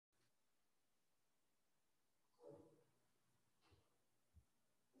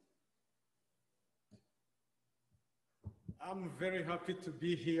I'm very happy to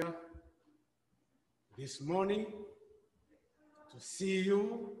be here this morning to see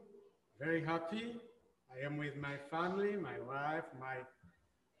you. Very happy. I am with my family, my wife,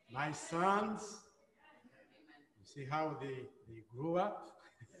 my sons. You see how they grew up.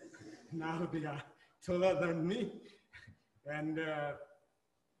 Now they are taller than me. And as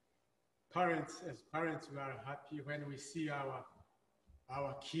parents, we are happy when we see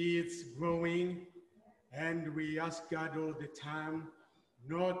our kids growing. And we ask God all the time,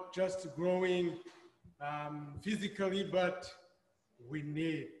 not just growing physically, but we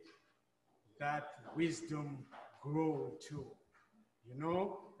need that wisdom grow too, you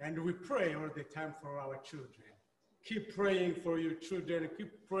know? And we pray all the time for our children. Keep praying for your children.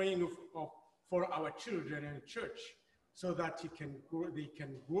 Keep praying for our children in church so that they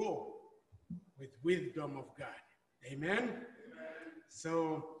can grow with wisdom of God. Amen? Amen.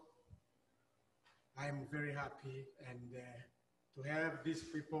 So I'm very happy and to have these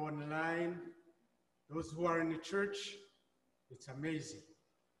people online, those who are in the church, it's amazing.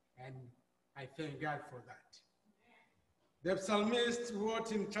 And I thank God for that. The psalmist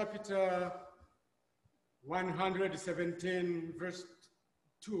wrote in chapter 117, verse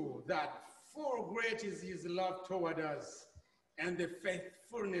 2, that for great is his love toward us, and the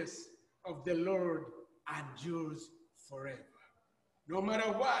faithfulness of the Lord endures forever. No matter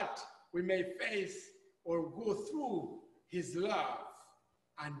what we may face or go through, his love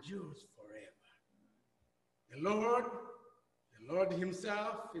endures forever. The Lord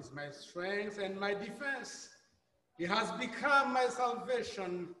himself is my strength and my defense. He has become my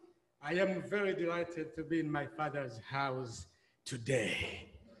salvation. I am very delighted to be in my Father's house today.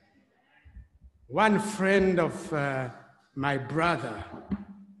 One friend of my brother,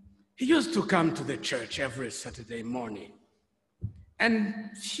 he used to come to the church every Saturday morning. And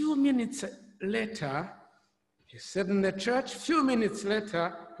a few minutes later, he sat in the church. A few minutes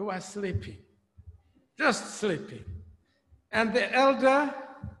later, he was sleeping, just sleeping. And the elder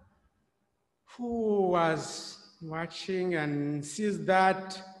who was watching and sees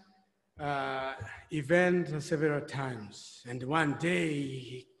that event several times. And one day,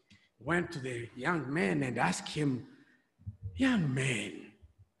 he went to the young man and asked him, "Young man,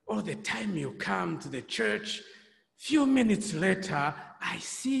 all the time you come to the church, few minutes later, I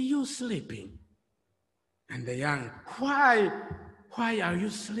see you sleeping." And the young, why are you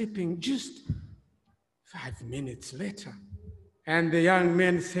sleeping just 5 minutes later? And the young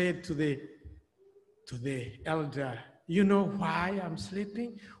man said to the elder, "You know why I'm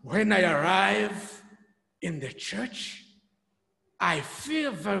sleeping? When I arrive in the church, I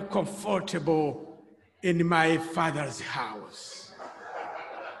feel very comfortable in my Father's house.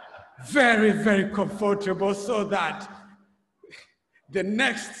 Very, very comfortable, so that the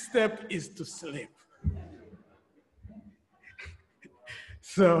next step is to sleep."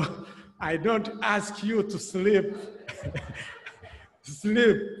 So I don't ask you to sleep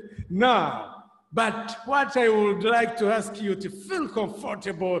now, but what I would like to ask you to feel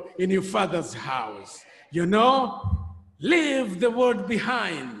comfortable in your Father's house. You know, leave the world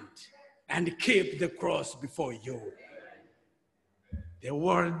behind and keep the cross before you. The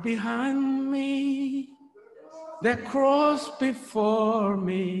world behind me, the cross before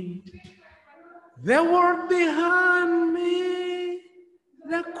me. The world behind me,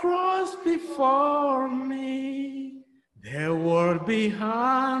 the cross before me. The world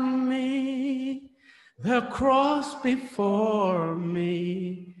behind me, the cross before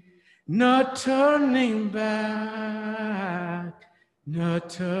me. No turning back, no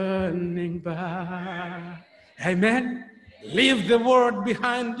turning back. Amen. Leave the world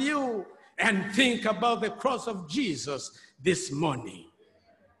behind you and think about the cross of Jesus this morning.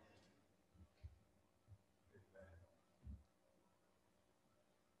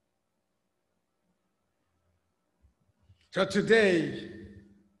 So today,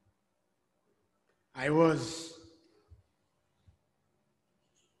 I was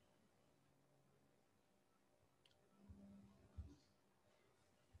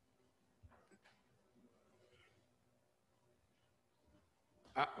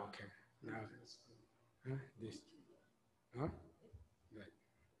okay. Now, this, right.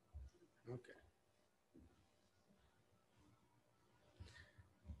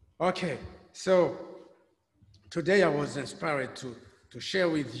 Okay, so today I was inspired to share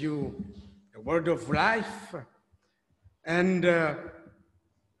with you a word of life and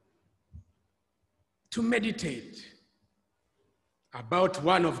to meditate about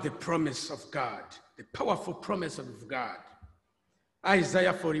one of the promises of God, the powerful promise of God.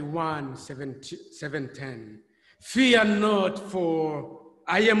 Isaiah 41, 7:10. Fear not, for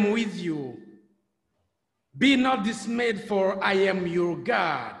I am with you. Be not dismayed, for I am your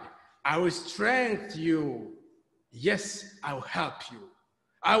God. I will strengthen you. Yes, I will help you.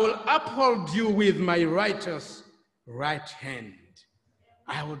 I will uphold you with my righteous right hand.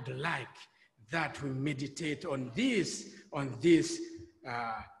 I would like that we meditate on this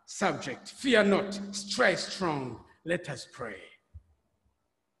subject. Fear not, stay strong. Let us pray.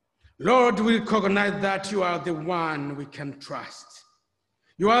 Lord, we recognize that you are the one we can trust.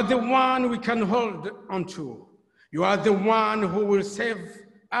 You are the one we can hold onto. You are the one who will save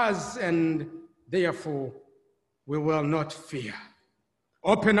us, and therefore we will not fear.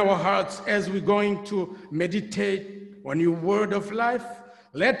 Open our hearts as we're going to meditate on your word of life.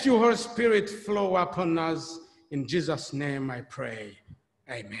 Let your Holy Spirit flow upon us. In Jesus' name I pray.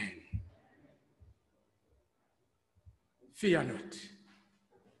 Amen. Fear not.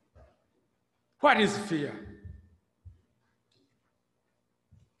 What is fear?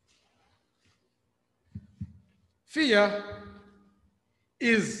 Fear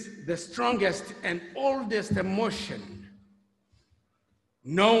is the strongest and oldest emotion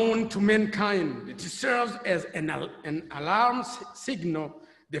known to mankind. It serves as an alarm signal,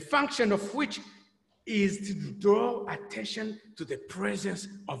 the function of which is to draw attention to the presence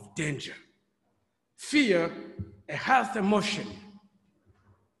of danger. Fear, a health emotion,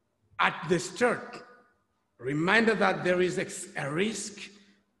 at the start, reminder that there is a risk,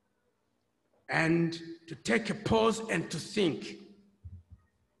 and to take a pause and to think,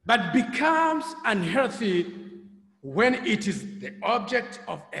 but becomes unhealthy when it is the object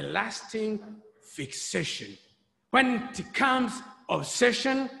of a lasting fixation, when it becomes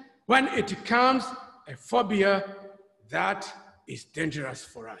obsession, when it becomes a phobia that is dangerous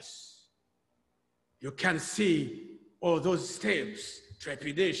for us. You can see all those steps: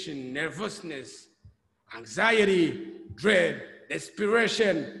 trepidation, nervousness, anxiety, dread,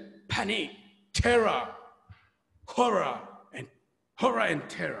 desperation, panic, terror, horror and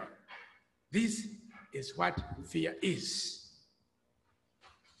terror. This is what fear is.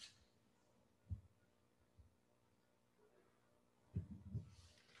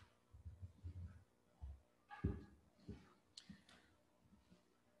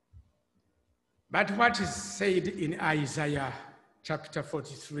 But what is said in Isaiah chapter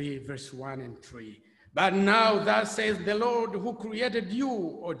 43, verse 1 and 3? But now thus says the Lord, who created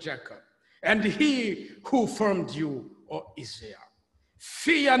you, O Jacob, and he who formed you, O Israel.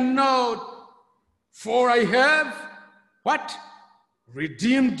 Fear not, for I have what?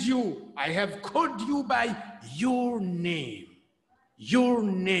 Redeemed you. I have called you by your name. Your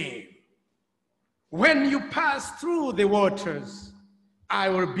name. When you pass through the waters, I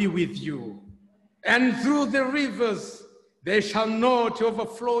will be with you. And through the rivers, they shall not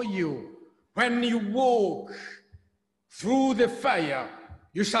overflow you. When you walk through the fire,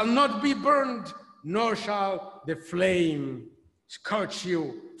 you shall not be burned, nor shall the flame scorch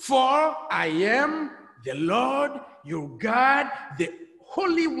you. For I am the Lord your God, the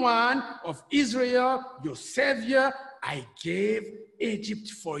Holy One of Israel, your Savior. I gave Egypt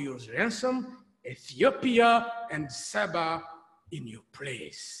for your ransom, Ethiopia and Saba in your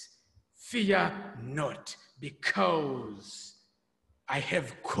place. Fear not, because I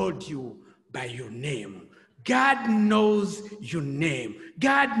have called you by your name. God knows your name.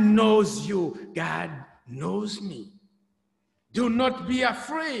 God knows you. God knows me. Do not be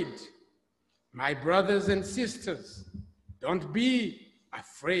afraid, my brothers and sisters. Don't be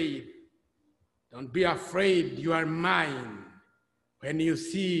afraid. Don't be afraid. You are mine. When you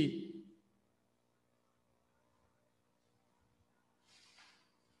see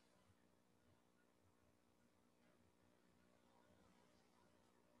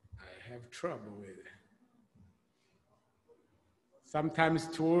I have trouble with it. Sometimes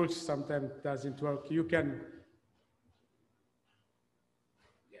it works, sometimes it doesn't work. You can,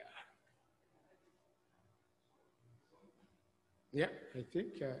 yeah, I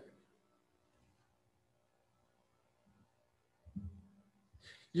think.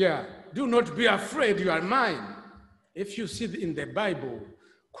 Do not be afraid, you are mine. If you see in the Bible,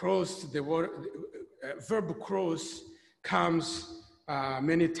 cross, the word, verb cross comes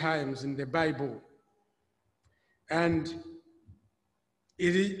many times in the Bible. And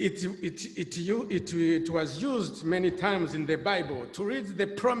it was used many times in the Bible to read the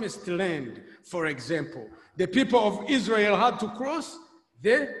promised land, for example. The people of Israel had to cross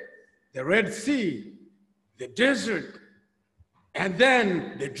the Red Sea, the desert, and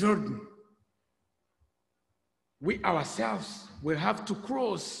then the Jordan. We ourselves will have to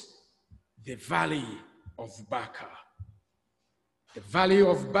cross the valley of Baca. The valley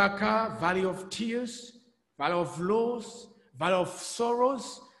of Baca, valley of tears, valley of loss, valley of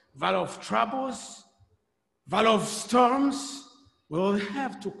sorrows, valley of troubles. valley of storms, we'll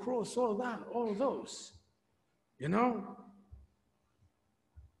have to cross all those, you know.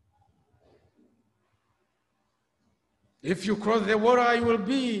 If you cross the water, I will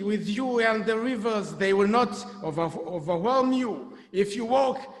be with you, and the rivers, they will not overwhelm you. If you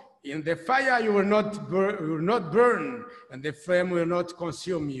walk in the fire, you will not burn, and the flame will not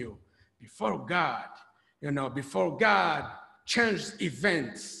consume you. Before God, before God changes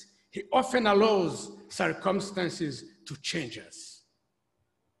events, he often allows circumstances to change us.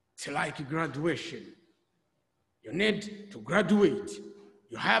 It's like graduation. You need to graduate.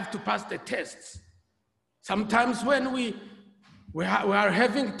 You have to pass the tests. Sometimes when we are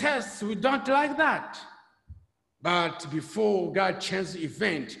having tests, we don't like that. But before God changes the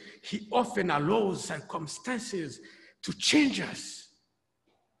event, he often allows circumstances to change us.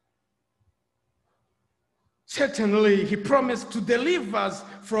 Certainly, he promised to deliver us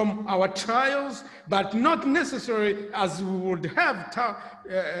from our trials, but not necessarily as we would have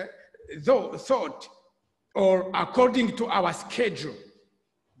thought or according to our schedule.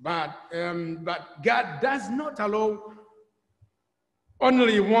 But God does not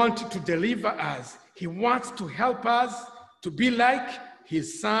only want to deliver us. He wants to help us to be like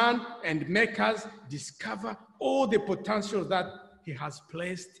his son and make us discover all the potential that he has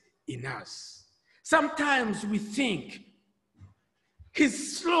placed in us. Sometimes we think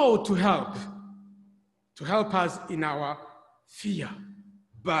he's slow to help us in our fear.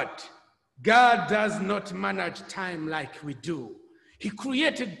 But God does not manage time like we do. He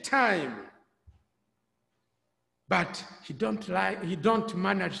created time, but he don't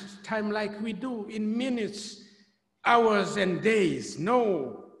manage time like we do in minutes, hours, and days.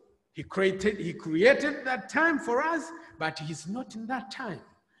 No, he created that time for us, but he's not in that time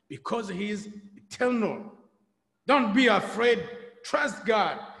because he is eternal. Don't be afraid. Trust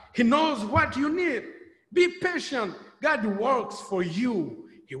God. He knows what you need. Be patient. God works for you.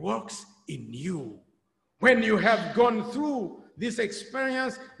 He works in you. When you have gone through this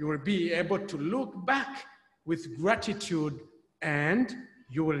experience, you will be able to look back with gratitude, and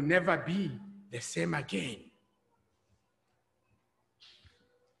you will never be the same again.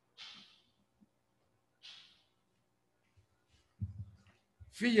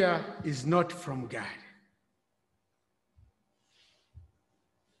 Fear is not from God.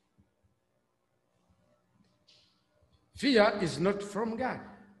 Fear is not from God.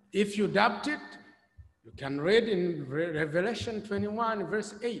 If you doubt it, you can read in Revelation 21,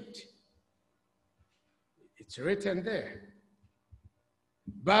 verse 8. It's written there.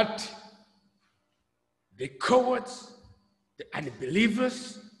 But the cowards, the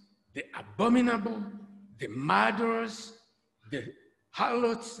unbelievers, the abominable, the murderers, the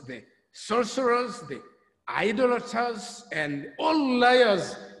harlots, the sorcerers, the idolaters, and all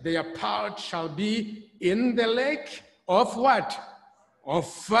liars, their part shall be in the lake of what? Of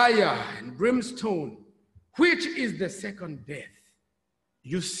fire and brimstone, which is the second death.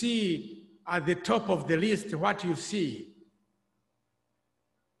 You see at the top of the list what you see.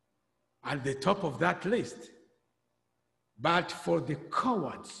 At the top of that list. But for the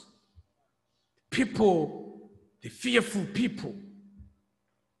cowards, people, the fearful people,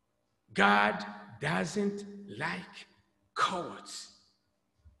 God doesn't like cowards.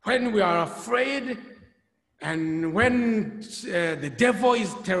 When we are afraid and when the devil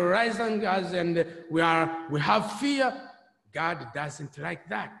is terrorizing us and we have fear, God doesn't like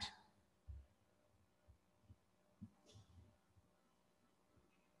that.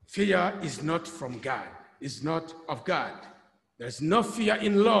 Fear is not from God, is not of God. There's no fear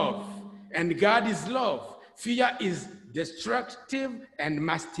in love, and God is love. Fear is destructive and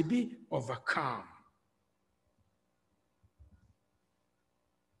must be overcome.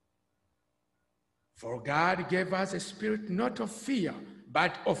 For God gave us a spirit not of fear,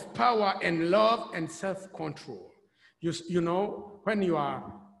 but of power and love and self-control. You know, when you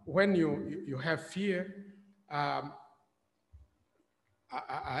have fear, I'm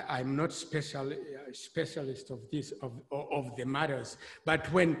not specialist of this of the matters,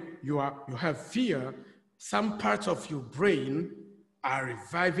 but when you have fear, some parts of your brain are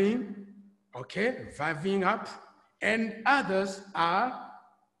reviving up, and others are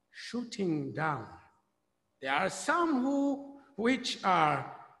shooting down. There are some which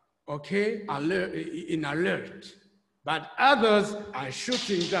are alert, but others are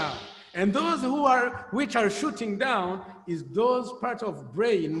shooting down. And those which are shooting down is those parts of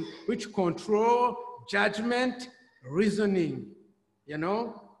brain which control judgment, reasoning, you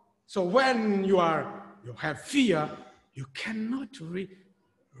know? So when you have fear, you cannot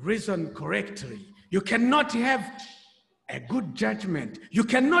reason correctly. You cannot have a good judgment. You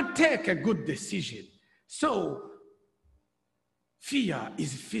cannot take a good decision. So, fear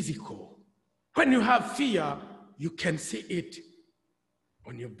is physical. When you have fear, you can see it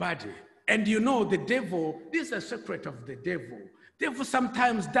on your body. And you know the devil, this is a secret of the devil. Devil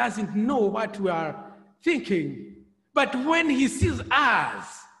sometimes doesn't know what we are thinking. But when he sees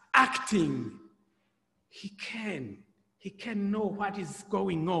us acting, he can know what is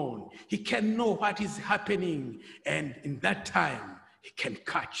going on. He can know what is happening. And in that time, he can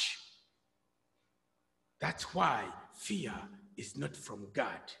catch. That's why fear is not from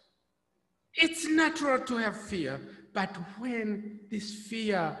God. It's natural to have fear, but when this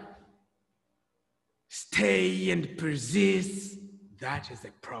fear stays and persists, that is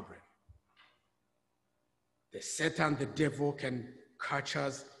a problem. The Satan, the devil, can catch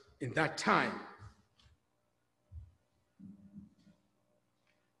us in that time.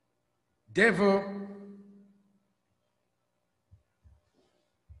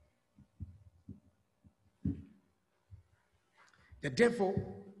 The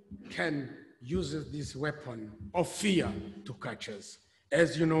devil can use this weapon of fear to catch us.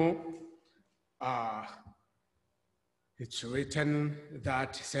 As you know, it's written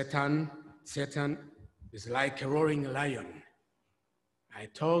that Satan is like a roaring lion. I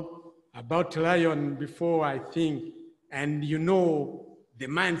talked about lion before, I think, and you know the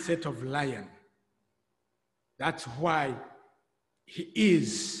mindset of lion. That's why he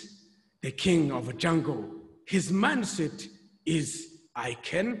is the king of a jungle. His mindset is,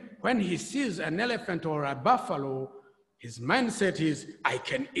 when he sees an elephant or a buffalo, his mindset is, I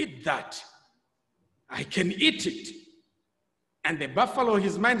can eat that. I can eat it. And the buffalo,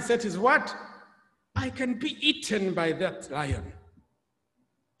 his mindset is what? I can be eaten by that lion.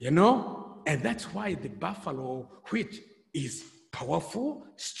 You know? And that's why the buffalo, which is powerful,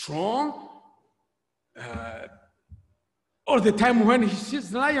 strong, all the time when he sees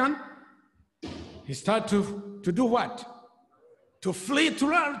the lion, he starts to do what? To flee, to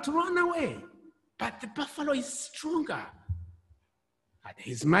run away. But the buffalo is stronger. And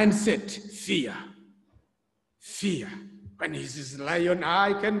his mindset, fear. Fear. When he sees the lion,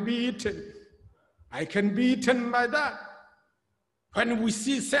 I can be eaten. I can be eaten by that. When we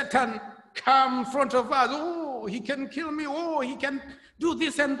see Satan come in front of us, oh, he can kill me, oh, he can do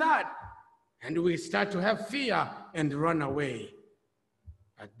this and that. And we start to have fear and run away.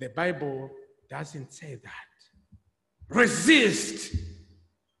 But the Bible doesn't say that. Resist,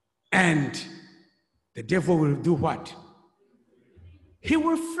 and the devil will do what? He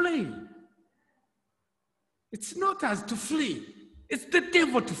will flee. It's not us to flee. It's the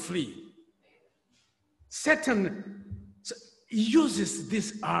devil to flee. Satan uses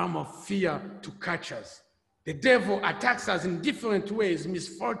this arm of fear to catch us. The devil attacks us in different ways: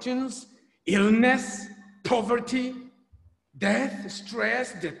 misfortunes, illness, poverty, death,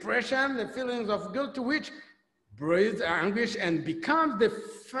 stress, depression, the feelings of guilt, which breeds anguish and becomes the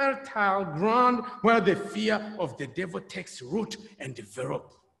fertile ground where the fear of the devil takes root and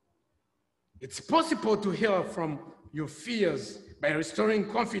develops. It's possible to heal from your fears by restoring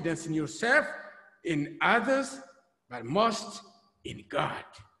confidence in yourself, in others, but most in God.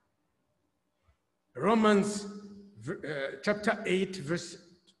 Romans chapter 8, verse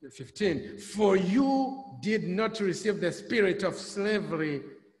 15. For you did not receive the spirit of slavery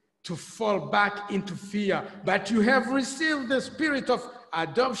to fall back into fear, but you have received the spirit of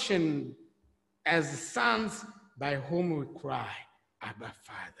adoption as sons, by whom we cry, Abba,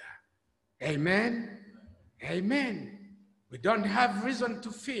 Father. Amen? Amen. We don't have reason to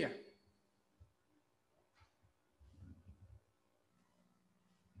fear.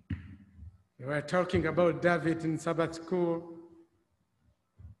 We were talking about David in Sabbath school,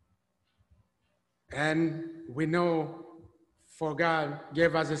 and we know for God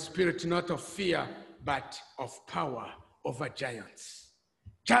gave us a spirit not of fear, but of power over giants.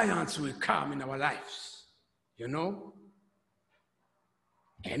 Giants will come in our lives, you know,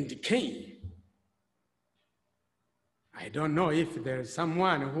 and decay. I don't know if there's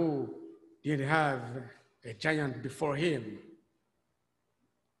someone who did have a giant before him,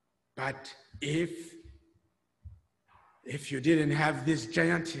 but if you didn't have this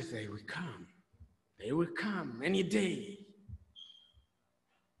giant, they will come. They will come any day.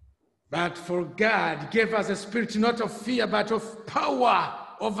 But for God gave us a spirit not of fear, but of power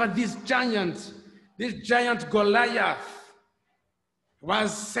over this giant. This giant Goliath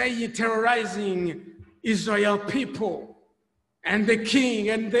was terrorizing Israel people and the king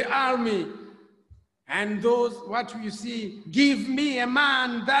and the army. And those, what you see, give me a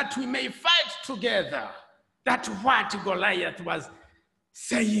man that we may fight together. That's what Goliath was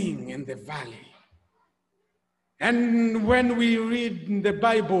saying in the valley. And when we read in the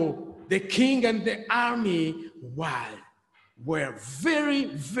Bible, the king and the army were very,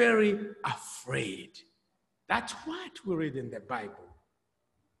 very afraid. That's what we read in the Bible.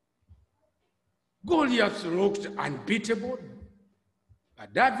 Goliath looked unbeatable,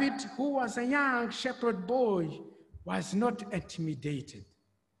 but David, who was a young shepherd boy, was not intimidated.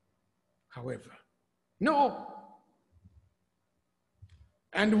 However, no.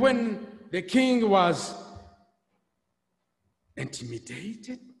 And when the king was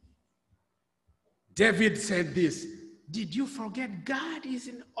intimidated, David said this, "Did you forget God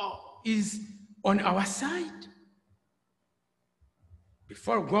is on our side?"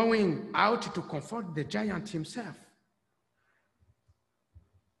 Before going out to comfort the giant himself.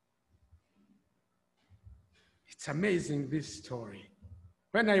 It's amazing, this story.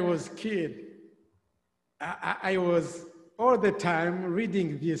 When I was a kid, I was all the time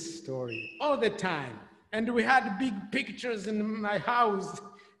reading this story, all the time. And we had big pictures in my house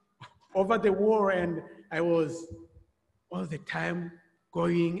over the wall, and I was all the time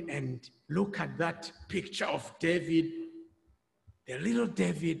going and look at that picture of David, the little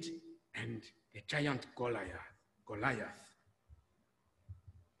David and the giant Goliath.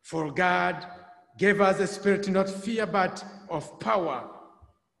 For God gave us a spirit not fear, but of power.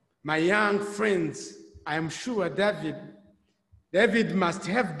 My young friends, I am sure David must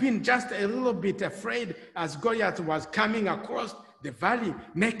have been just a little bit afraid as Goliath was coming across the valley,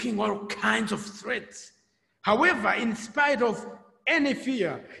 making all kinds of threats. However, in spite of any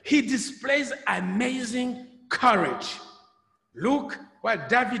fear, he displays amazing courage. Look what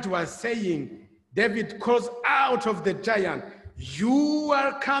David was saying. David calls out of the giant, "You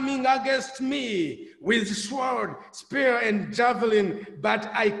are coming against me with sword, spear, and javelin, but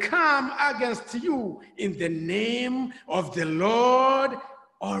I come against you in the name of the Lord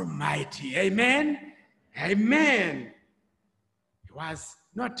Almighty." Amen? Amen. He was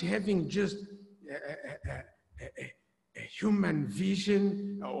not having just a human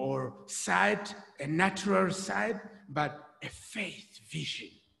vision or sight, a natural sight, but a faith vision.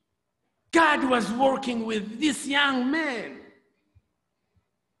 God was working with this young man.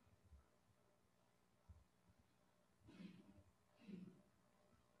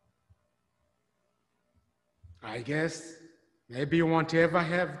 I guess maybe you won't ever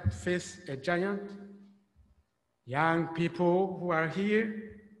have faced a giant. Young people who are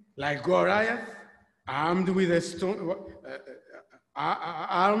here, like Goliath, armed with a stone,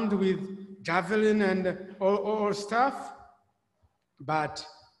 armed with javelin and all stuff, but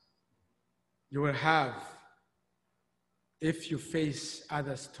you will have, if you face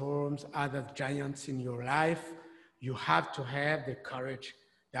other storms, other giants in your life, you have to have the courage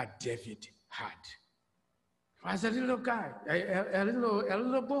that David had. He was a little guy, a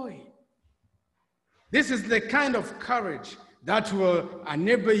little boy. This is the kind of courage that will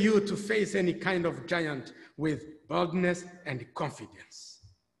enable you to face any kind of giant with boldness and confidence.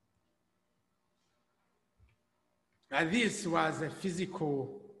 Now, this was a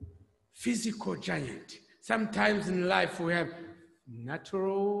physical giant. Sometimes in life we have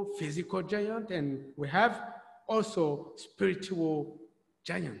natural physical giant, and we have also spiritual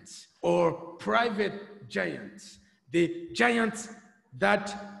giants or private giants, the giants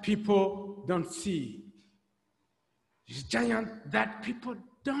that people don't see. This giant that people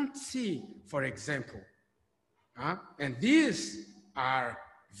don't see, for example. And these are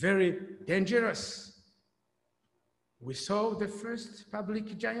very dangerous. We saw the first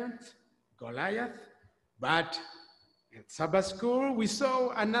public giant, Goliath, but in Sabbath school, we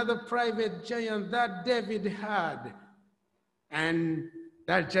saw another private giant that David had. And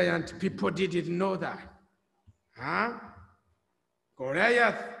that giant, people didn't know that.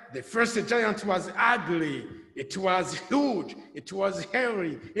 Goliath, the first giant, was ugly. It was huge. It was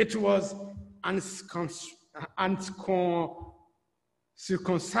hairy. It was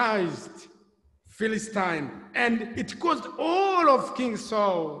uncircumcised Philistine. And it caused all of King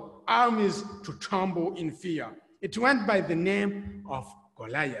Saul's armies to tremble in fear. It went by the name of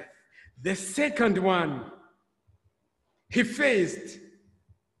Goliath. The second one, he faced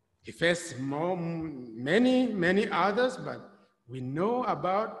many others, but we know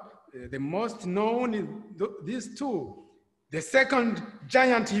about the most known is these two. The second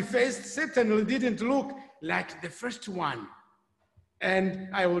giant he faced certainly didn't look like the first one. And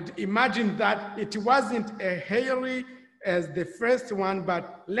I would imagine that it wasn't as hairy as the first one,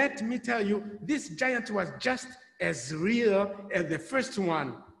 but let me tell you, this giant was just as real as the first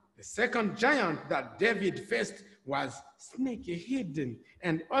one. The second giant that David faced was sneaky, hidden,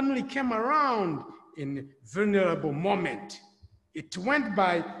 and only came around in a vulnerable moment. It went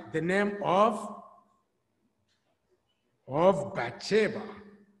by the name of Bathsheba.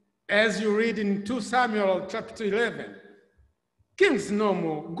 as you read in 2 Samuel chapter 11, kings no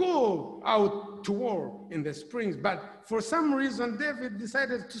more go out to war in the springs, but for some reason David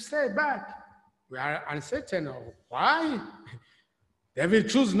decided to stay back. We are uncertain of why. David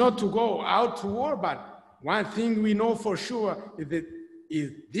chose not to go out to war, but one thing we know for sure is that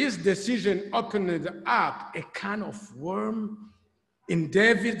this decision opened up a can of worm in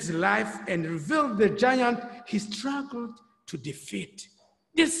David's life and revealed the giant he struggled to defeat.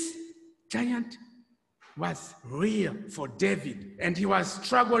 This giant was real for David, and he was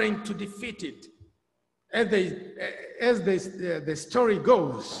struggling to defeat it. As the story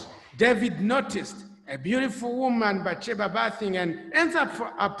goes, David noticed a beautiful woman, Bathsheba, bathing and ends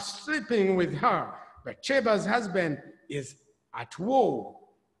up sleeping with her. Bathsheba's husband is at war.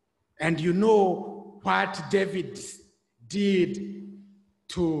 And you know what David did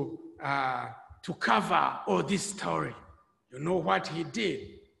to cover all this story. You know what he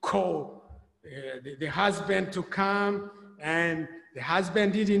did? Call the husband to come, and the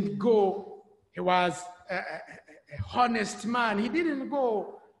husband didn't go. He was a honest man. He didn't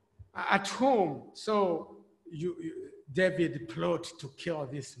go at home. So David plotted to kill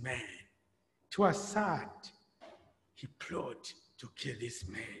this man. It was sad. He plotted to kill this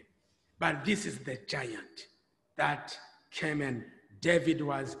man. But this is the giant that came, and David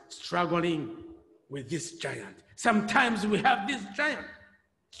was struggling with this giant. Sometimes we have this giant,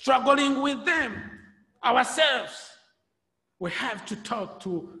 struggling with them ourselves. We have to talk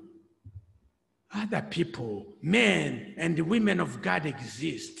to other people. Men and women of God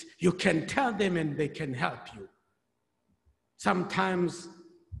exist. You can tell them and they can help you. Sometimes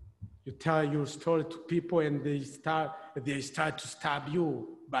you tell your story to people and they start to stab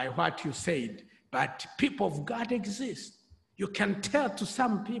you by what you said. But people of God exist. You can tell to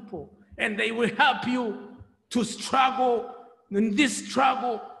some people and they will help you to struggle in this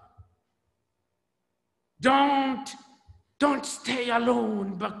struggle. Don't stay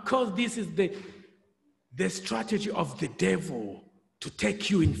alone, because this is the strategy of the devil to take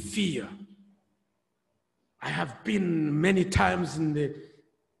you in fear. I have been many times in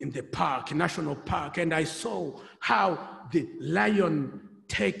the park, national park, and I saw how the lion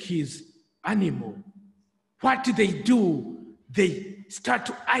take his animal. What do? They start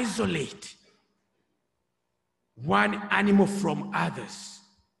to isolate one animal from others.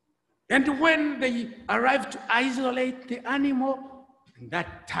 And when they arrive to isolate the animal, in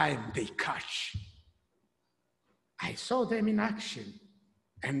that time they catch. I saw them in action.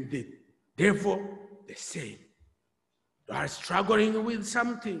 And the devil, the same. You are struggling with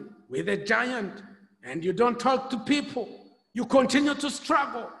something, with a giant, and you don't talk to people. You continue to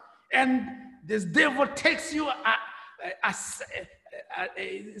struggle. And this devil takes you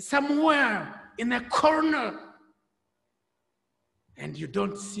somewhere in a corner, and you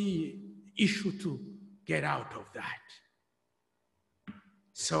don't see issue to get out of that.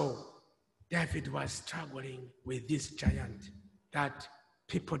 So David was struggling with this giant that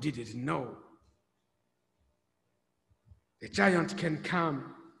people didn't know. The giant can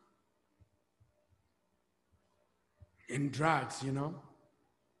come in drugs, you know.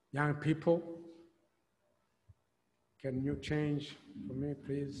 Young people, can you change for me,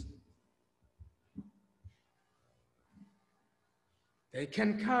 please? They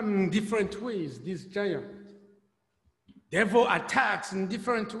can come in different ways, this giant. Devil attacks in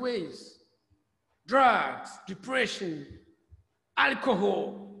different ways. Drugs, depression,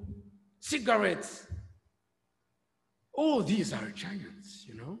 alcohol, cigarettes. All these are giants,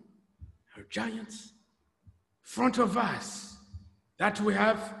 you know. Are giants in front of us that we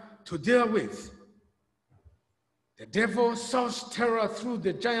have to deal with. The devil sows terror through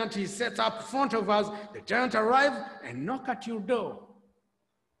the giant he sets up in front of us. The giant arrives and knocks at your door.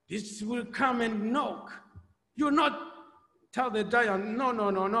 This will come and knock. You not tell the giant, no,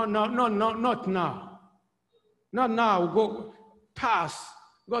 not now. Not now, go pass,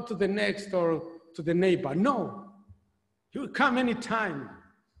 go to the next or to the neighbor. No, he will come anytime.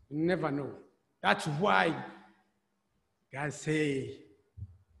 You never know. That's why God say,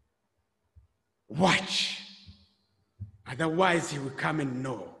 watch. Otherwise he will come and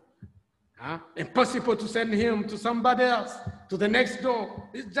know. Impossible to send him to somebody else, to the next door.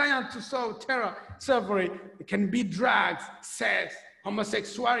 This giant to sow terror, slavery, it can be drugs, sex,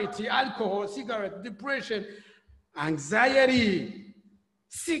 homosexuality, alcohol, cigarette, depression, anxiety,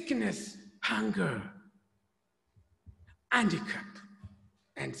 sickness, hunger, handicap,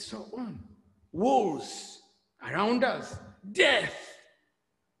 and so on. Wars around us, death.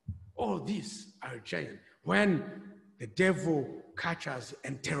 All these are giants. When the devil catches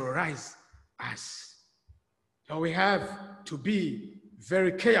and terrorizes us. So we have to be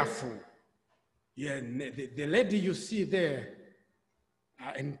very careful. Yeah, the lady you see there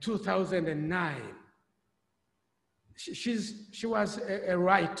in 2009, she was a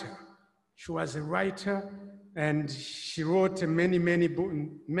writer. She was a writer, and she wrote many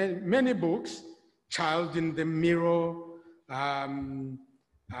books. Child in the Mirror,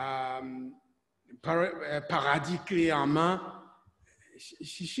 Paradis Clé en Main.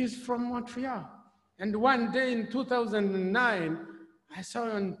 She's from Montreal. And one day in 2009, I saw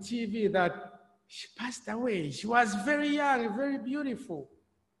on TV that she passed away. She was very young, very beautiful.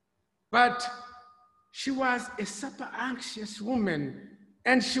 But she was a super anxious woman,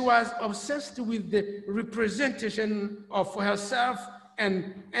 and she was obsessed with the representation of herself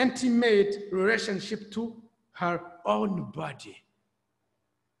and intimate relationship to her own body.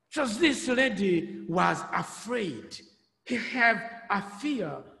 So this lady was afraid. He had a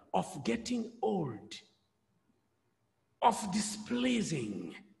fear of getting old, of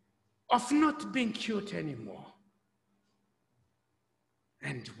displeasing, of not being cute anymore.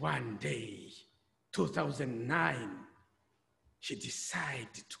 And one day, 2009, she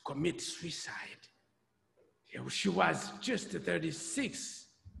decided to commit suicide. She was just 36,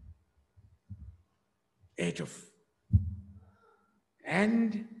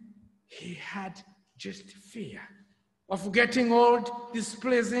 and he had just fear of getting old,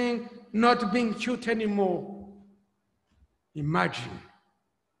 displeasing, not being cute anymore. Imagine,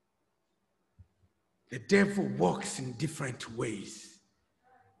 the devil walks in different ways,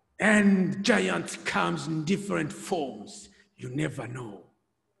 and giant comes in different forms. You never know.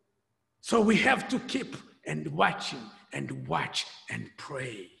 So we have to keep and watch and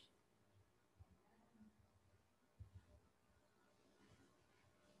pray.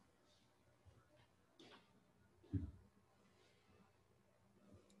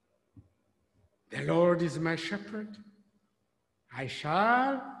 The Lord is my shepherd. I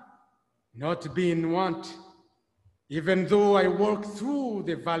shall not be in want. Even though I walk through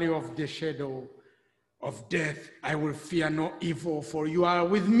the valley of the shadow of death, I will fear no evil, for you are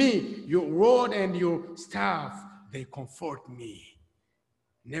with me. Your rod and your staff, they comfort me.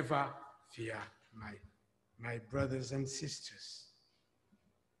 Never fear, my brothers and sisters.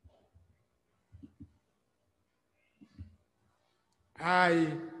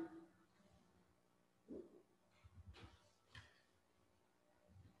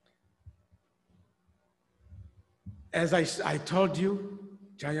 As I told you,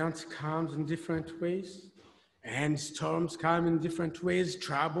 giants come in different ways, and storms come in different ways,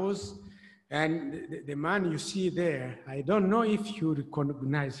 troubles. And the man you see there, I don't know if you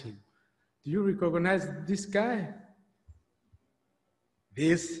recognize him. Do you recognize this guy?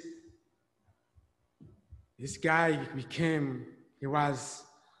 This guy he was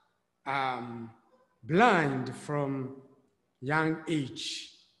blind from young age.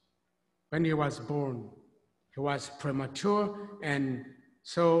 When he was born, he was premature, and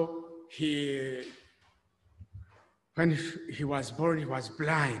so when he was born, he was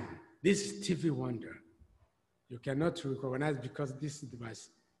blind. This is Stevie Wonder. You cannot recognize because this was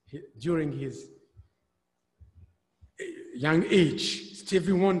during his young age.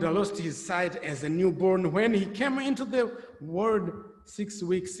 Stevie Wonder lost his sight as a newborn when he came into the world 6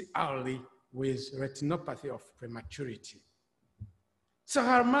 weeks early with retinopathy of prematurity. So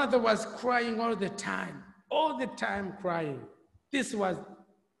her mother was crying all the time crying. This was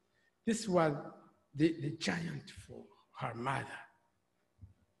the giant for her mother.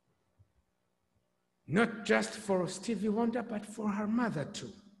 Not just for Stevie Wonder, but for her mother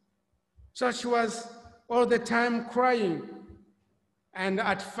too. So she was all the time crying. And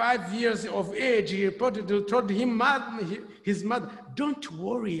at 5 years of age, he reportedly told his mother, "Don't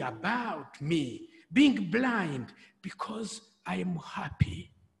worry about me being blind because I am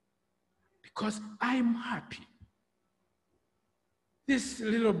happy. Because I am happy." This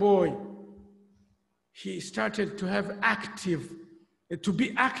little boy, he started to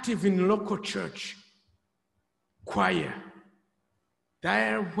be active in local church choir.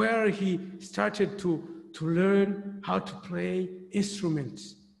 There where he started to learn how to play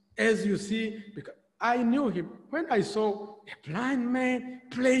instruments. As you see, because I knew him. When I saw a blind man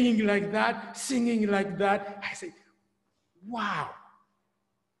playing like that, singing like that, I said, wow,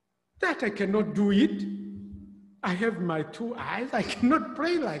 that I cannot do it. I have my 2 eyes. I cannot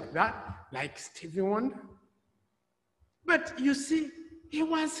play like that, like Stevie Wonder. But you see, he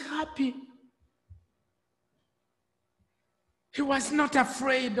was happy. He was not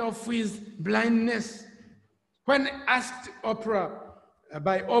afraid of his blindness. When asked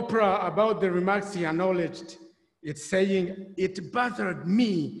by Oprah about the remarks he acknowledged, It's saying, it bothered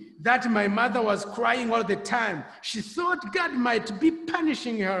me that my mother was crying all the time. She thought God might be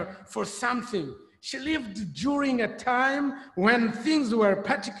punishing her for something. She lived during a time when things were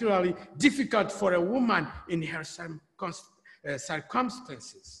particularly difficult for a woman in her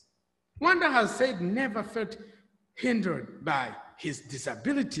circumstances. Wanda has said never felt hindered by his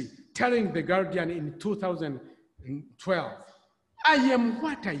disability, telling The Guardian in 2012, I am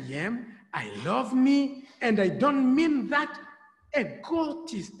what I am, I love me, and I don't mean that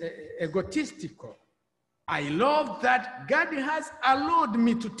egotistical. I love that God has allowed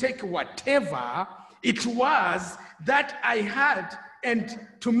me to take whatever it was that I had and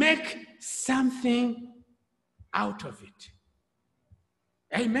to make something out of it.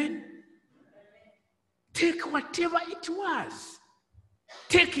 Amen? Take whatever it was.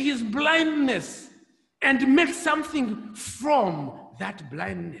 Take his blindness and make something from that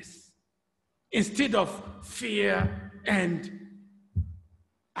blindness. Instead of fear and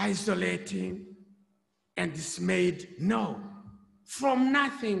isolating and dismayed, no. From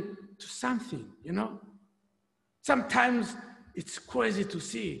nothing to something, you know. Sometimes it's crazy to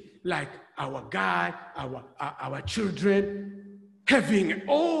see like our God, our children having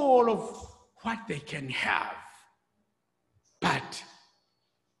all of what they can have, but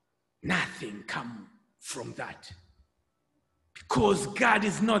nothing come from that because God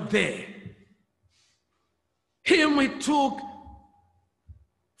is not there. Him we took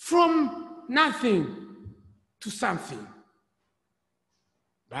from nothing to something.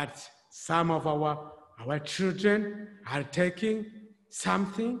 But some of our children are taking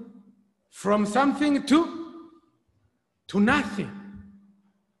something from something to nothing.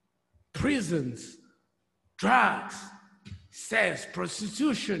 Prisons, drugs, sex,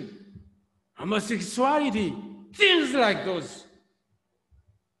 prostitution, homosexuality, things like those.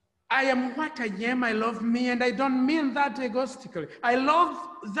 I am what I am, I love me, and I don't mean that egoistically. I love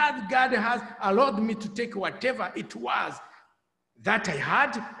that God has allowed me to take whatever it was that I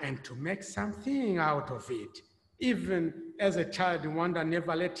had and to make something out of it. Even as a child, Wanda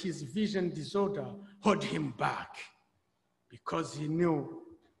never let his vision disorder hold him back because he knew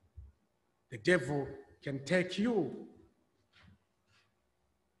the devil can take you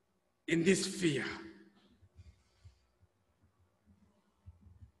in this fear.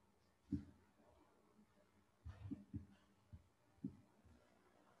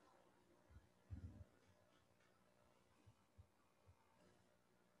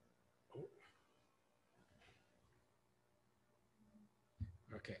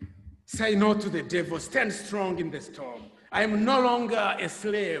 Okay. Say no to the devil. Stand strong in the storm. I am no longer a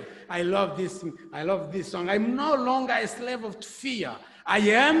slave. I love this song. I'm no longer a slave of fear. I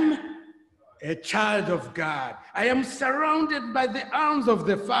am a child of God. I am surrounded by the arms of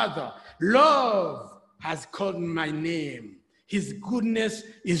the Father. Love has called my name. His goodness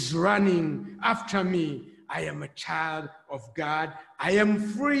is running after me. I am a child of God. I am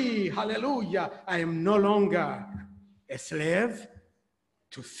free. Hallelujah. I am no longer a slave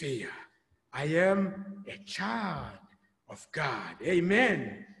to fear. I am a child of God.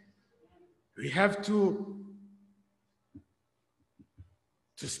 Amen. We have to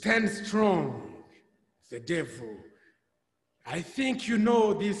stand strong, the devil. I think you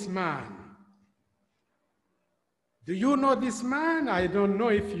know this man. Do you know this man? I don't know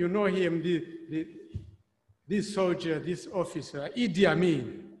if you know him, this soldier, this officer, Idi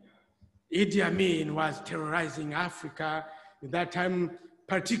Amin. Idi Amin was terrorizing Africa. At that time,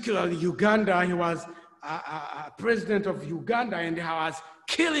 particularly Uganda. He was a president of Uganda and he was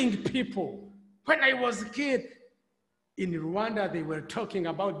killing people. When I was a kid, in Rwanda, they were talking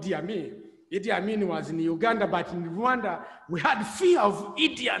about Idi Amin. Idi Amin was in Uganda, but in Rwanda, we had fear of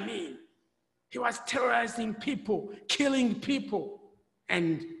Idi Amin. He was terrorizing people, killing people,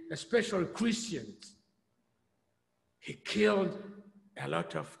 and especially Christians. He killed a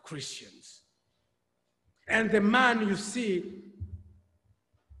lot of Christians. And the man you see,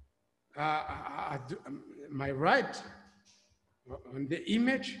 my right on the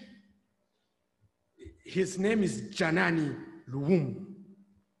image, his name is Janani Luwum.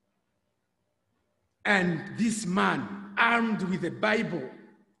 And this man, armed with a Bible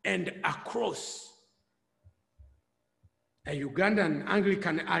and a cross, a Ugandan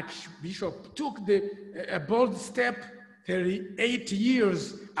Anglican archbishop, took a bold step 38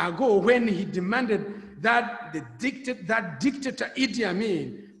 years ago when he demanded that that dictator Idi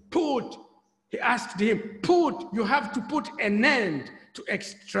Amin he asked him, you have to put an end to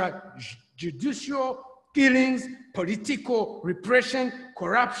extrajudicial killings, political repression,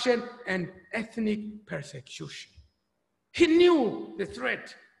 corruption, and ethnic persecution. He knew the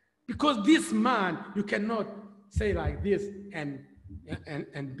threat because this man, you cannot say like this and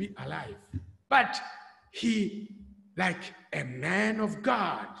be alive. But he, like a man of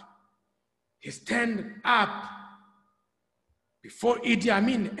God, he stand up before Idi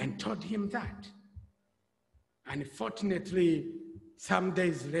Amin and told him that. Unfortunately, some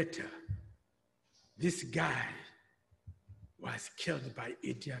days later, this guy was killed by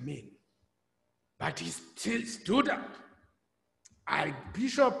Idi Amin. But he still stood up.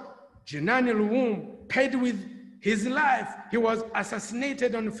 Bishop Jenani Luwum paid with his life. He was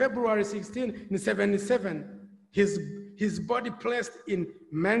assassinated on February 16, 1977. His body placed in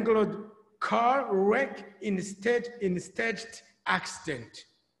mangled car wreck in staged accident.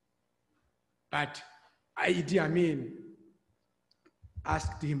 But Idi Amin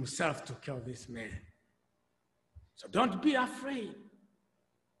asked himself to kill this man. So don't be afraid.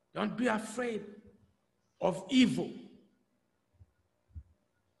 Don't be afraid of evil.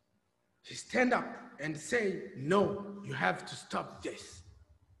 Stand up and say, no, you have to stop this.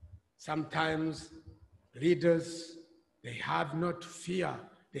 Sometimes leaders, they have not fear.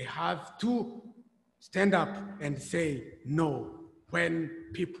 They have to stand up and say no when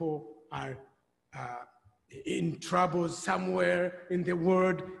people are in trouble somewhere in the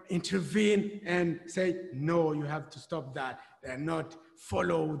world, intervene and say, no, you have to stop that, and not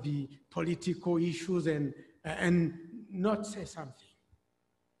follow the political issues and not say something.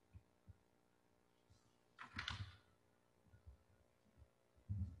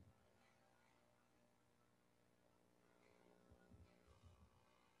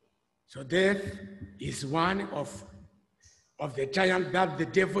 So death is one of the giant that the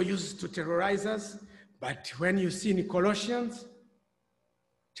devil uses to terrorize us. But when you see in Colossians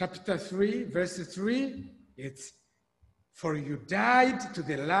chapter 3, verse 3, it's, for you died to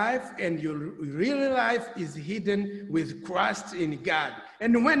the life, and your real life is hidden with Christ in God.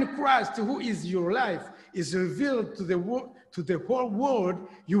 And when Christ, who is your life, is revealed to the whole world,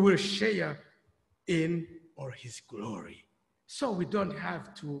 you will share in or his glory. So we don't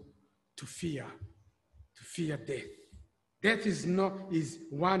have to fear death. Death is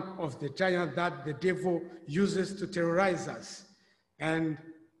one of the giants that the devil uses to terrorize us. And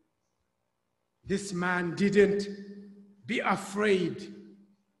this man didn't be afraid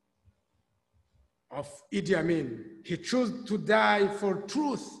of Idi Amin. He chose to die for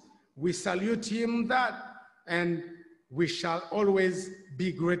truth. We salute him that, and we shall always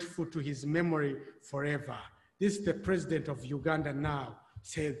be grateful to his memory forever. This is the president of Uganda now,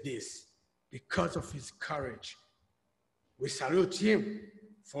 said this because of his courage. We salute him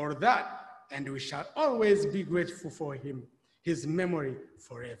for that, and we shall always be grateful for him, his memory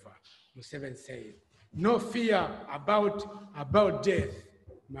forever. Museveni said, no fear about death.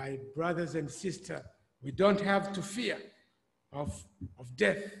 My brothers and sisters, we don't have to fear of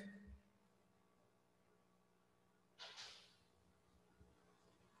death.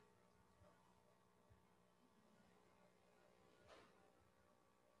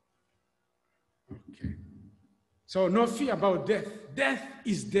 Okay. So no fear about death. Death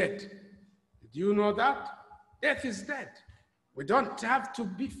is dead. Do you know that? Death is dead. We don't have to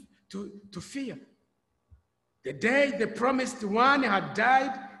fear. The day the promised one had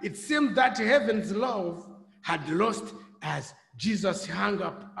died, it seemed that heaven's love had lost as Jesus hung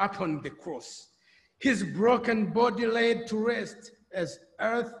up upon the cross. His broken body laid to rest as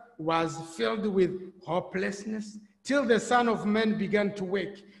earth was filled with hopelessness, till the Son of Man began to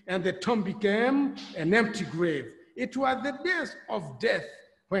wake and the tomb became an empty grave. It was the days of death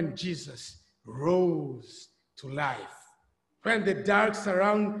when Jesus rose to life. When the dark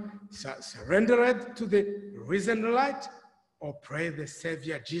surrendered to the risen light, or pray the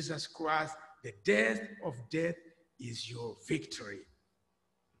Savior Jesus Christ, the death of death is your victory.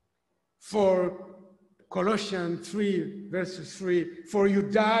 For Colossians 3, verse 3, for you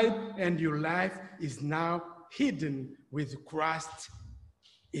died and your life is now hidden with Christ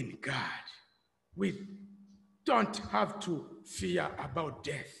in God. We don't have to fear about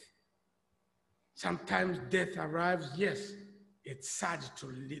death. Sometimes death arrives, yes, it's sad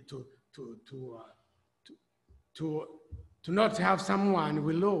to not have someone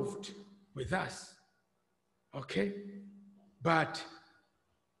we loved with us, okay? But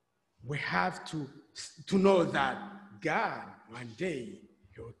we have to know that God, one day,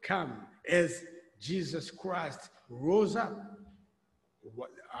 he will come as Jesus Christ rose up.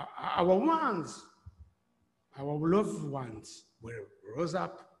 Our loved ones will rise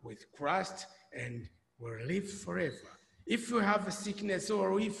up with Christ and will live forever. If you have a sickness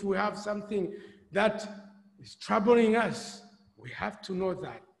or if we have something that is troubling us, we have to know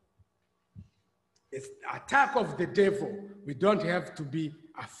that it's the attack of the devil. We don't have to be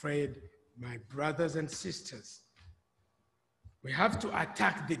afraid my brothers and sisters, we have to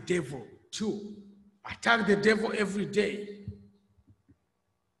attack the devil too. Attack the devil every day.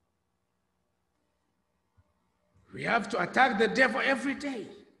 We have to attack the devil every day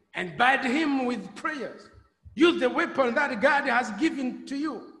and bind him with prayers. Use the weapon that God has given to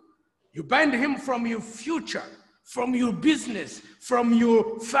you. You bind him from your future, from your business, from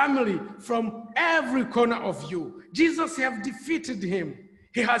your family, from every corner of you. Jesus has defeated him.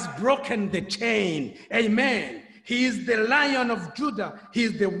 He has broken the chain. Amen. He is the Lion of Judah. He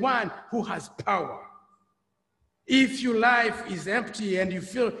is the one who has power. If your life is empty and you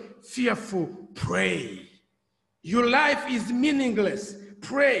feel fearful, pray. Your life is meaningless,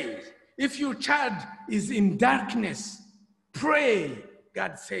 pray. If your child is in darkness, pray,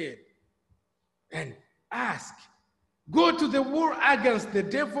 God said, and ask. Go to the war against the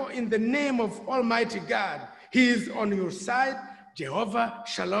devil in the name of Almighty God. He is on your side. Jehovah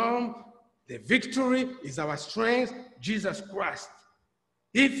Shalom. The victory is our strength, Jesus Christ.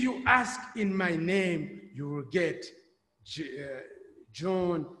 If you ask in my name, you will get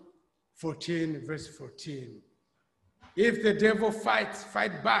John 14, verse 14. If the devil fights,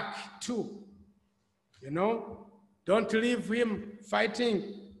 fight back too. You know, don't leave him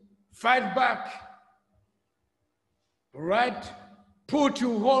fighting. Fight back. All right? Put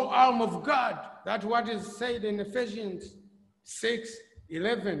your whole arm of God. That's what is said in Ephesians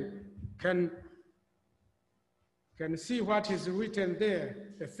 6:11. Can see what is written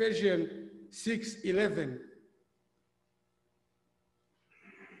there. Ephesians 6:11.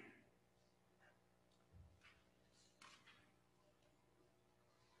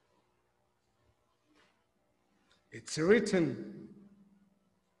 It's written,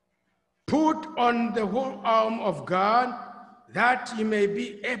 put on the whole arm of God that you may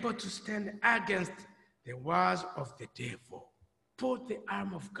be able to stand against the wiles of the devil. Put the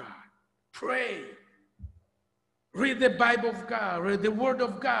arm of God. Pray. Read the Bible of God. Read the Word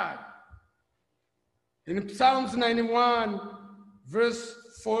of God. In Psalms 91, verse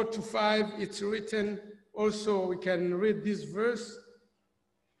 4 to 5, it's written also, we can read this verse.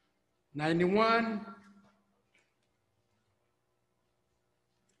 91.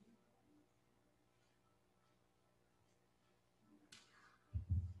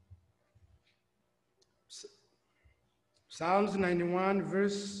 Psalms 91,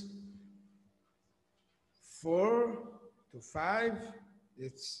 verse 4 to 5,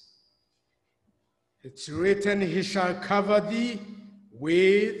 it's written, he shall cover thee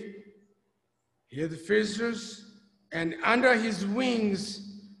with his feathers, and under his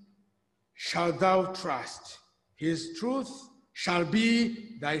wings shalt thou trust. His truth shall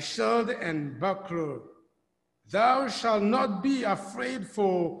be thy shield and buckler. Thou shalt not be afraid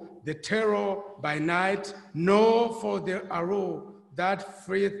for the terror by night, nor for the arrow that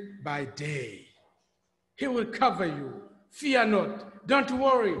flieth by day. He will cover you. Fear not. Don't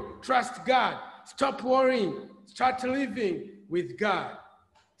worry. Trust God. Stop worrying. Start living with God.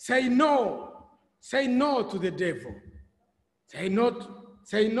 Say no. Say no to the devil. Say no.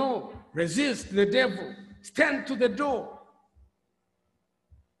 Say no. Resist the devil. Stand to the door.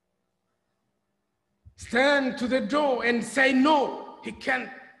 Stand to the door and say no.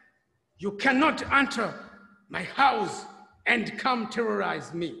 You cannot enter my house and come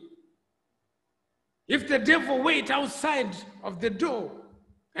terrorize me. If the devil waits outside of the door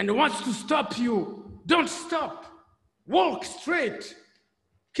and wants to stop you, don't stop. Walk straight.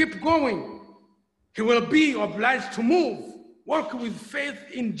 Keep going. He will be obliged to move. Walk with faith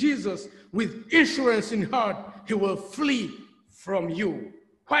in Jesus, with assurance in heart. He will flee from you.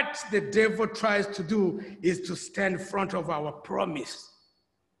 What the devil tries to do is to stand in front of our promise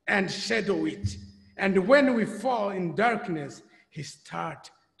and shadow it. And when we fall in darkness, he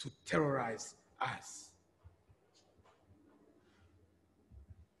starts to terrorize us.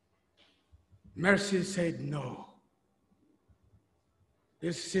 Mercy said no.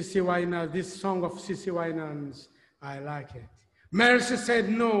 This song of C.C. Winans, I like it. Mercy said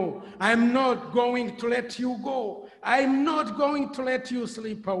no, I'm not going to let you go. I'm not going to let you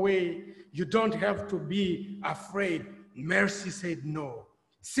slip away. You don't have to be afraid. Mercy said no.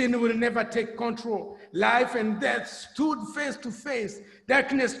 Sin will never take control. Life and death stood face to face.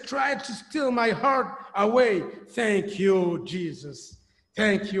 Darkness tried to steal my heart away. Thank you, Jesus.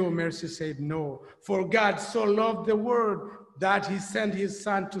 Thank you, mercy said no. For God so loved the world that he sent his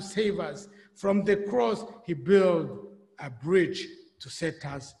son to save us. From the cross, he built a bridge to set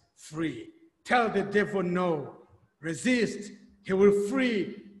us free. Tell the devil no. Resist, he will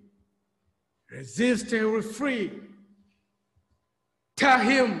free. Resist, he will free. Tell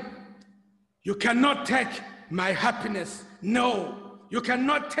him, you cannot take my happiness. No, You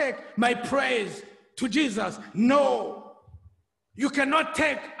cannot take my praise to Jesus. No. You cannot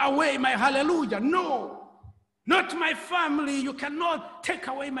take away my hallelujah. No. Not my family. You cannot take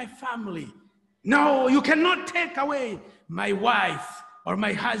away my family. No. You cannot take away my wife or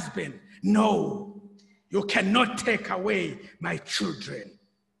my husband. No. You cannot take away my children.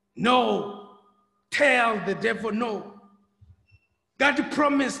 No. Tell the devil no. God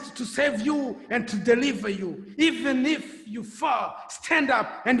promised to save you and to deliver you. Even if you fall, stand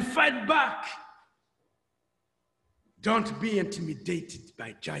up and fight back. Don't be intimidated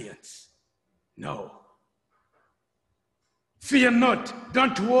by giants. No. Fear not.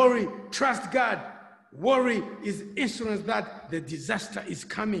 Don't worry. Trust God. Worry is insurance that the disaster is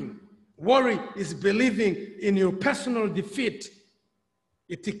coming. Worry is believing in your personal defeat.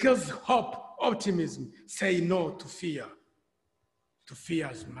 It kills hope, optimism. Say no to fear. To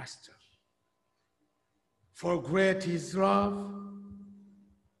fear's master. For great is love,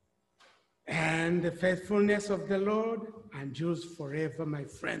 and the faithfulness of the Lord endures forever, my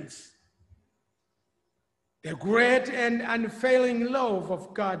friends. The great and unfailing love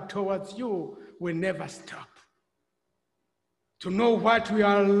of God towards you will never stop. To know what we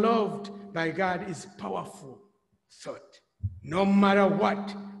are loved by God is powerful thought. No matter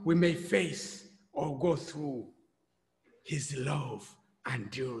what we may face or go through, his love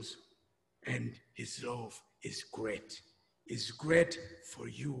endures, and his love is great. Is great for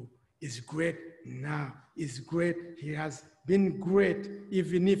you. Is great now. Is great. He has been great.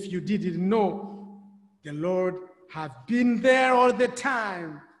 Even if you didn't know, the Lord has been there all the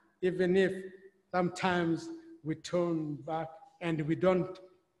time. Even if sometimes we turn back and we don't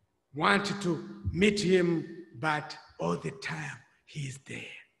want to meet him, but all the time he's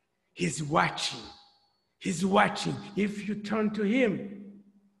there. He's watching. He's watching. If you turn to him,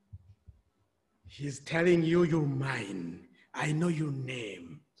 he's telling you, you're mine. I know your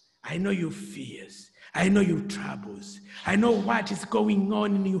name. I know your fears. I know your troubles. I know what is going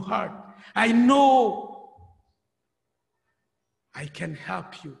on in your heart. I know I can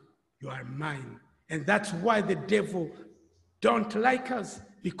help you. You are mine. And that's why the devil don't like us,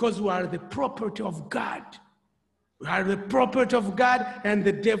 because we are the property of God. We are the property of God, and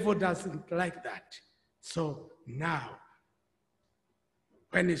the devil doesn't like that. So now,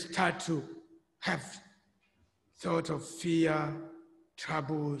 when you start to have sort of fear,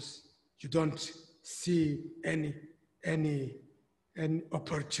 troubles, you don't see any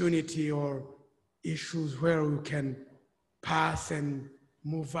opportunity or issues where you can pass and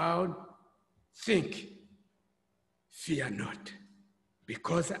move out, think, fear not,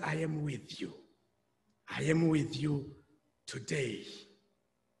 because I am with you. I am with you today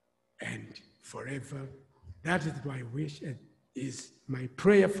and forever. That is my wish and is my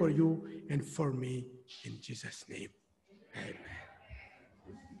prayer for you and for me, in Jesus' name. Amen.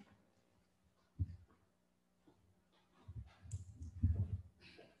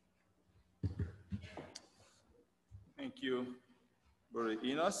 Thank you, Brother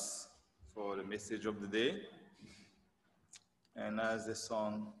Enos, for the message of the day. And as the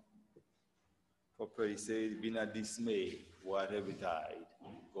song for prayer says, be not dismayed, whatever betide,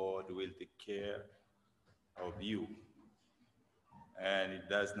 God will take care of you. And it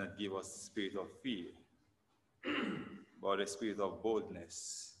does not give us a spirit of fear, but a spirit of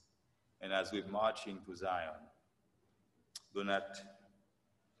boldness. And as we march into Zion, do not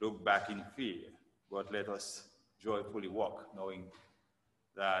look back in fear, but let us joyfully walk, knowing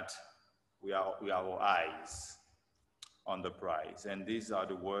that we have our eyes on the prize. And these are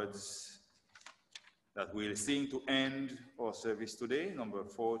the words that we'll sing to end our service today, number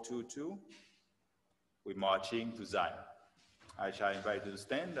 422. We're marching to Zion. I shall invite you to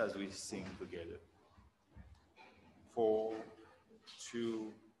stand as we sing together. 4,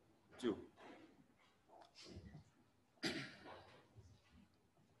 2, 2.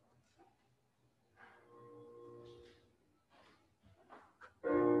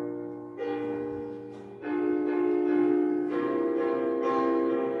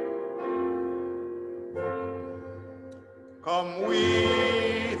 Come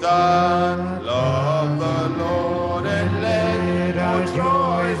we that love the Lord, and let our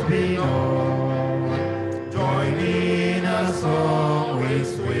joys be known. Join in a song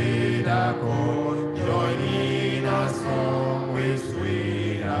with sweet accord. Join in a song with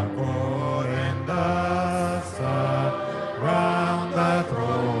sweet accord. And thus around the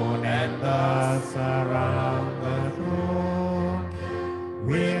throne, and thus around the throne,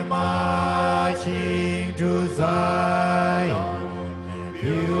 we're marching to Zion.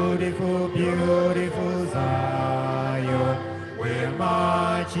 Beautiful, beautiful Zion, we're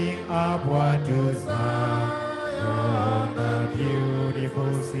marching upward to Zion, the beautiful.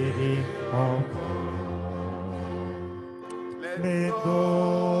 city of God. Let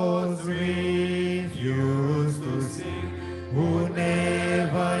those refuse to sing who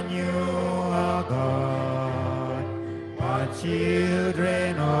never knew our God, but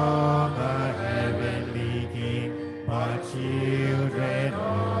children of the heavenly King, but children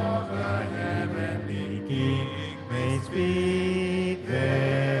of the heavenly King, may speak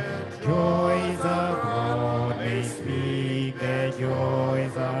their joys abroad, may speak their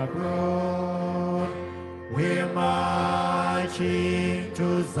joys abroad. We're marching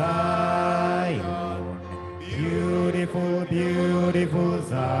to Zion, beautiful, beautiful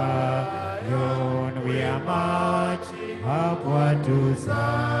Zion. We are marching upward to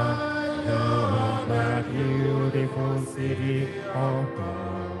Zion, the beautiful city of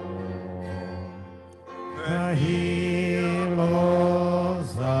God. The hill of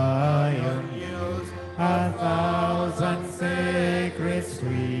Zion yields 1,000 sacred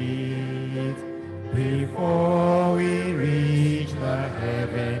streets before we reach the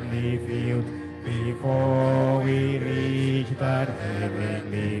heavenly field. Before we reach that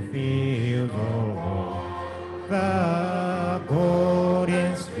heavenly field, oh, the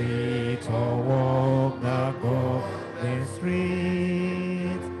golden streets, oh, walk the golden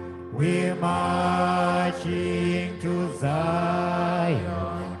streets. We're marching to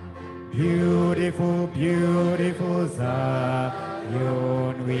Zion, beautiful, beautiful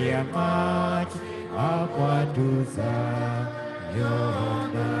Zion. We are marching upward to Zion,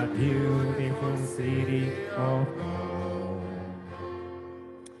 the beautiful city of God.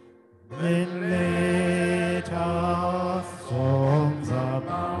 Then let our songs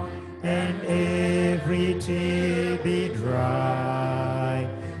abound and every tear be dry.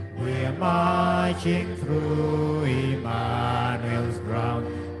 We're marching through Emmanuel's ground.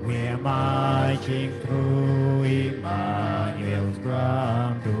 We're marching through Emmanuel's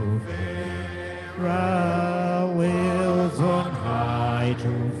ground to farewells on high,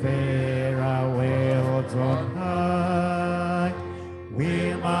 to farewells on high.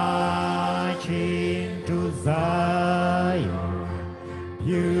 We're marching to Zion,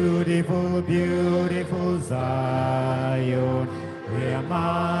 beautiful, beautiful Zion. We're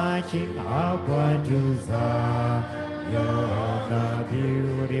marching upward to Zion, the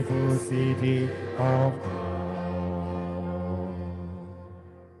beautiful city of God.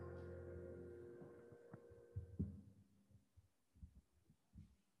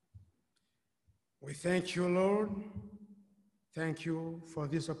 We thank you, Lord. Thank you for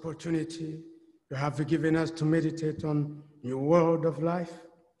this opportunity you have given us to meditate on your word of life.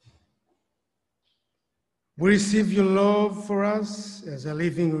 We receive your love for us as a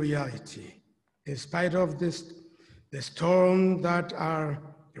living reality, in spite of the storms that are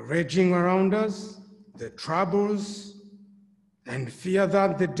raging around us, the troubles and fear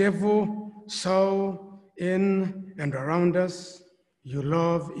that the devil sow in and around us. Your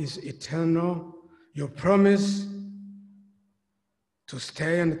love is eternal. Your promise to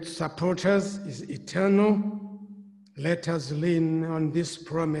stay and support us is eternal. Let us lean on this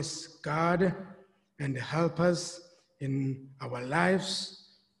promise, God, and help us in our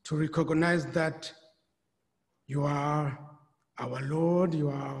lives to recognize that you are our Lord, you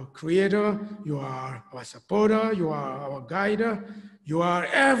are our Creator, you are our supporter, you are our guider, you are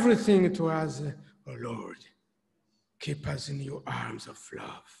everything to us, oh Lord. Keep us in your arms of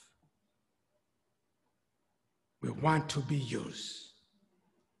love. We want to be yours.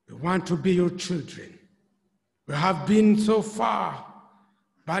 We want to be your children. We have been so far,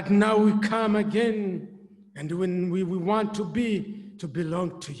 but now we come again, and when we want to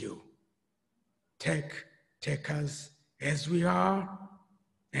belong to you. Take us as we are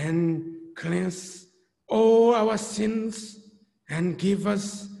and cleanse all our sins and give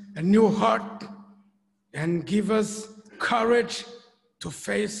us a new heart and give us courage to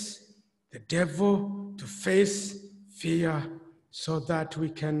face the devil, to face fear, so that we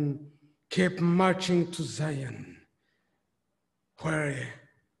can keep marching to Zion, where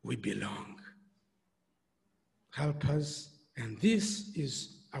we belong. Help us, and this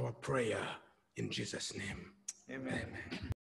is our prayer in Jesus' name. Amen. Amen.